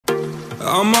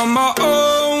I'm on my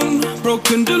own,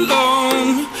 broken and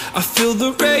alone. I feel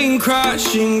the rain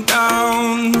crashing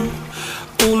down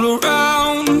all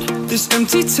around this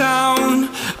empty town.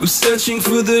 I'm searching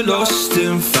for the lost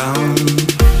and found,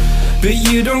 but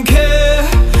you don't care,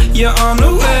 you're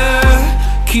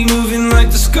unaware. Keep moving like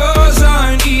the scars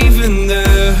aren't even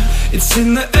there. It's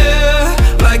in the air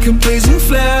like a blazing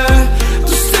flare. Don't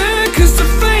stare cause the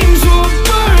flames will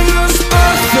burn us.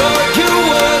 I thought you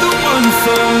were the one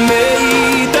for me,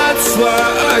 that's why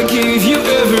I gave you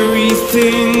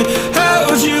everything.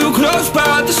 Held you close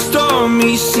by the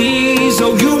stormy seas.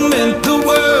 Oh, you meant the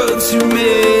world to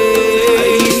me.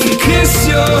 I used to kiss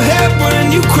your head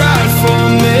when you cried for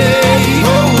me,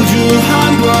 hold your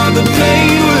hand while the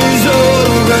pain was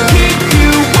over, keep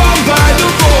you warm by the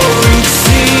roaring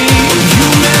sea. You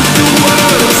meant the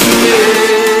world to me.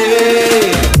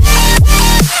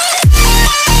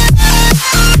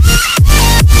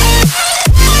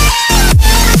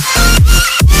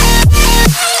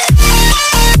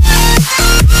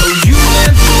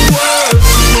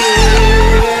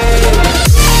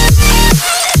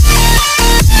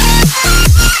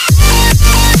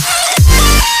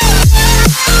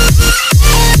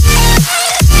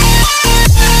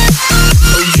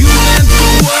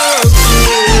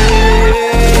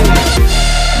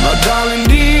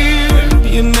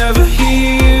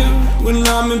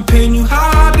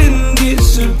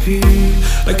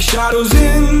 Like shadows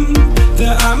in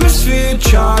the atmosphere,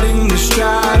 charting the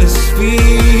stratosphere.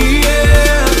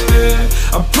 Yeah.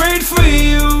 I prayed for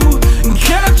you and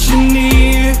kept you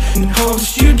near in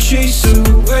hopes you'd chase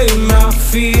away my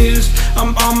fears.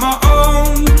 I'm on my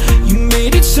own, you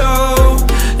made it so,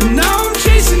 and now I'm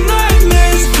chasing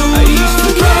nightmares through. I used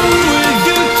to run with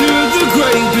you through the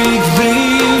great big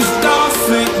leaves, laugh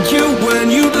at you when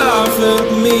you laugh at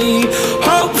me.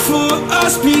 Hope for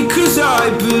us because I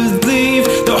believe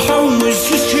the home was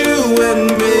just you and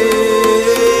me.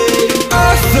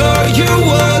 I thought you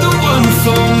were the one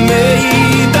for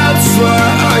me, that's why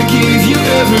I gave you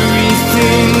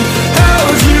everything.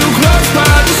 Held you close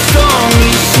by the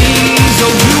stormy seas.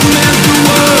 Oh, you meant the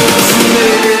world to me.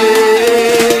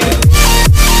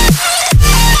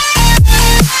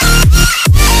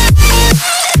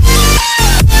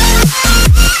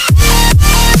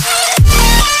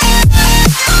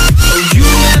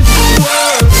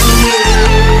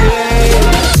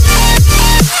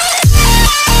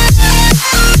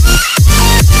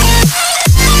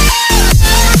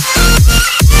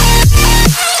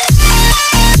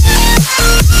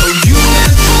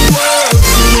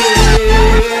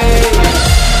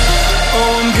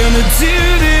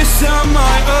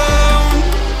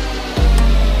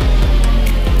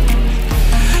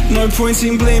 No point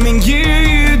in blaming you,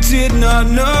 you did not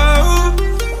know.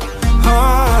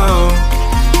 Oh,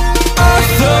 I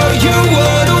thought you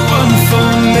were the one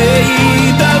for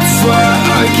me, that's why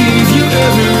I gave you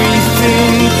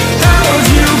everything. Held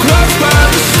you close by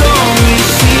the stormy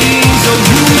seas. Oh,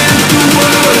 you meant the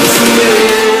world to me.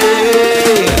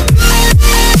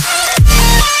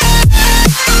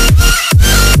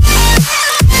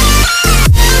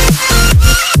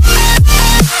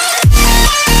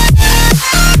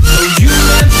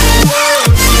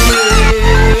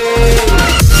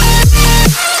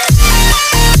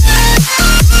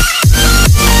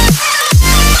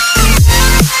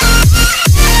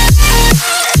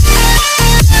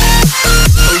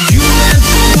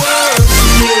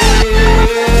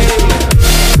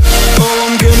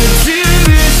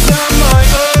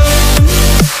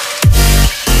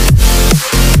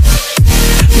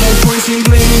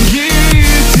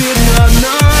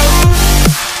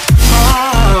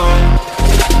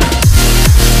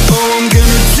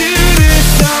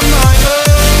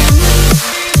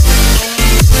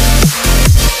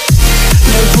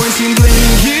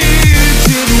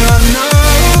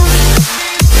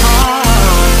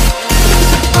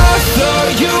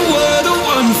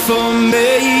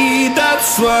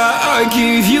 That's why I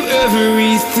gave you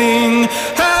everything.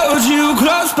 Held you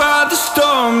close by the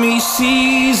stormy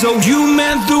seas. Oh, you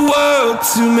meant the world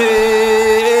to me.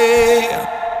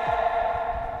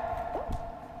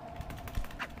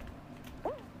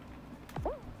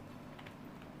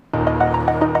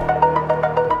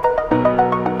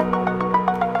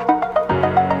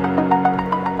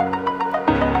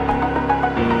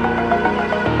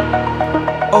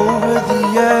 Over the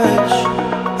edge,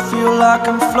 feel like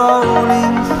I'm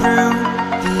floating through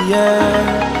the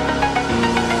air.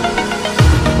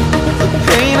 The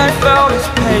pain I felt is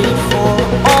paid for,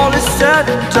 all is said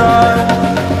and done.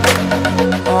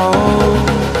 Oh,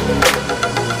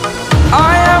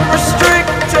 I am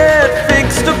restricted,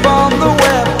 fixed upon the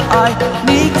web. I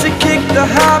need to kick the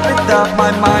habit that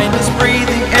my mind is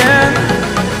breathing in.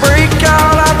 Break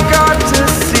out, I've got to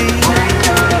see.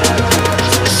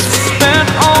 Spent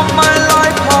all my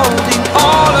life holding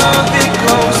all of it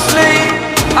closely.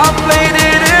 I played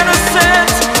it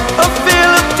innocent, a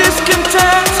feel of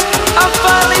discontent. I'm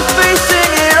finally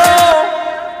facing it all,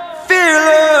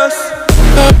 fearless.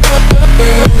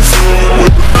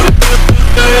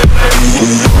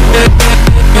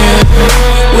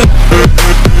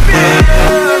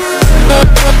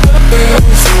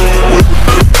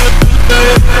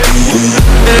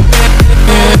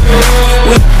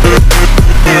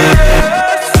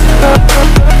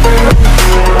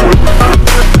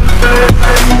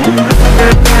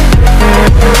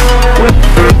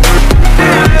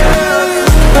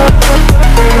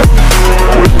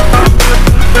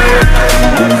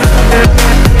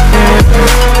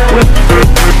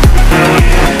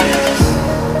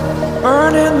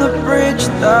 Burning the bridge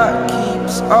that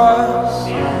keeps us.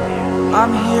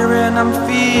 I'm here and I'm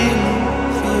feeling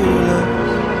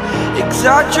fearless.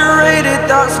 Exaggerated,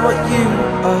 that's what you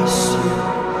assume.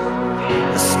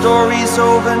 The story's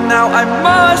over now, I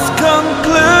must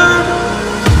conclude.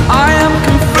 I am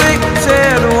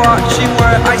conflicted, watching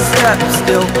where I step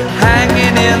still,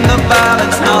 hanging in the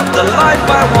balance. Not the life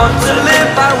I want to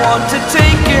live, I want to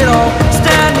take it all.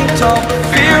 Standing tall,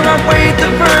 fear I've weighed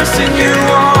the person you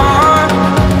are.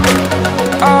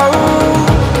 Oh,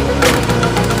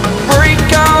 break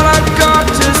out, I've got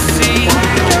to see.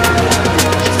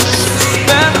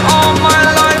 Spent all my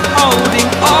life holding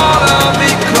all of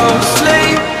it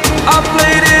closely. I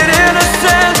played it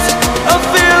innocent, a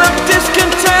feel of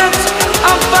discontent.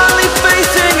 I'm finally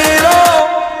facing it all,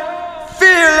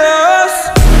 fearless.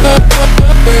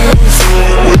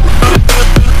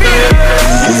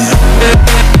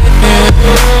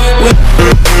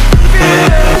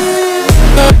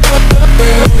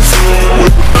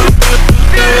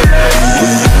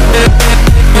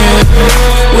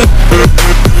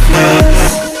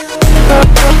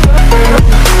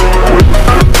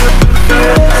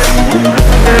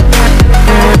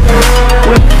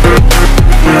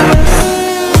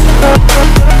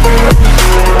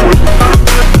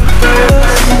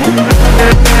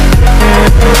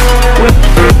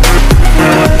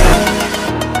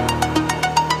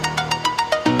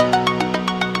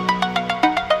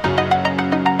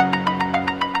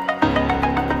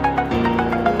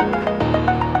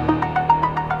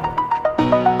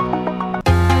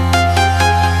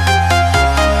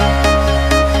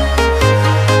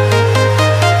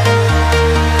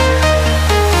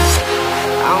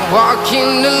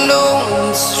 Walking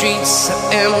alone, the streets are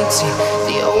empty.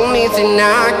 The only thing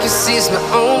I can see is my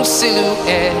own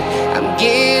silhouette. I'm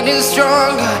getting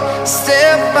stronger,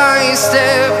 step by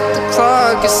step. The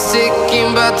clock is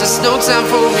ticking, but there's no time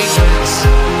for regrets.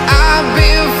 I've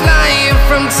been flying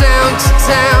from town to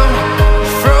town,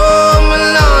 from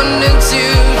London to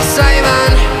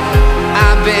Taiwan.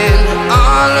 I've been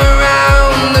all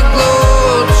around the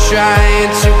globe, trying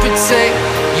to protect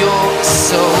your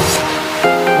soul.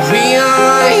 We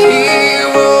are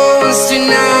heroes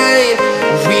tonight.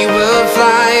 We will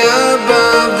fly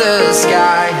above the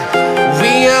sky.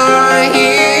 We are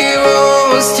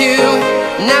heroes tonight.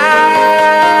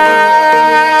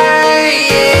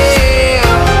 Yeah.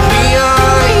 We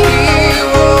are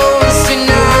heroes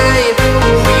tonight.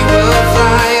 We will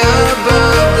fly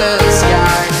above the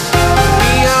sky.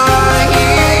 We are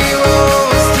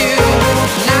heroes tonight.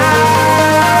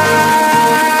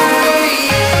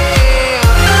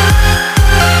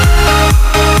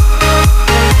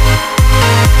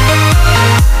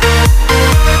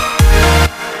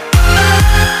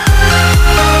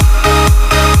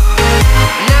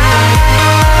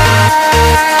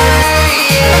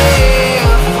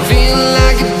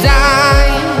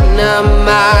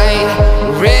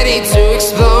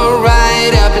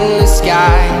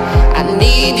 I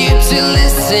need you to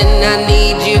listen, I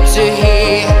need you to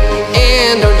hear,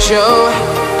 and don't show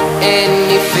any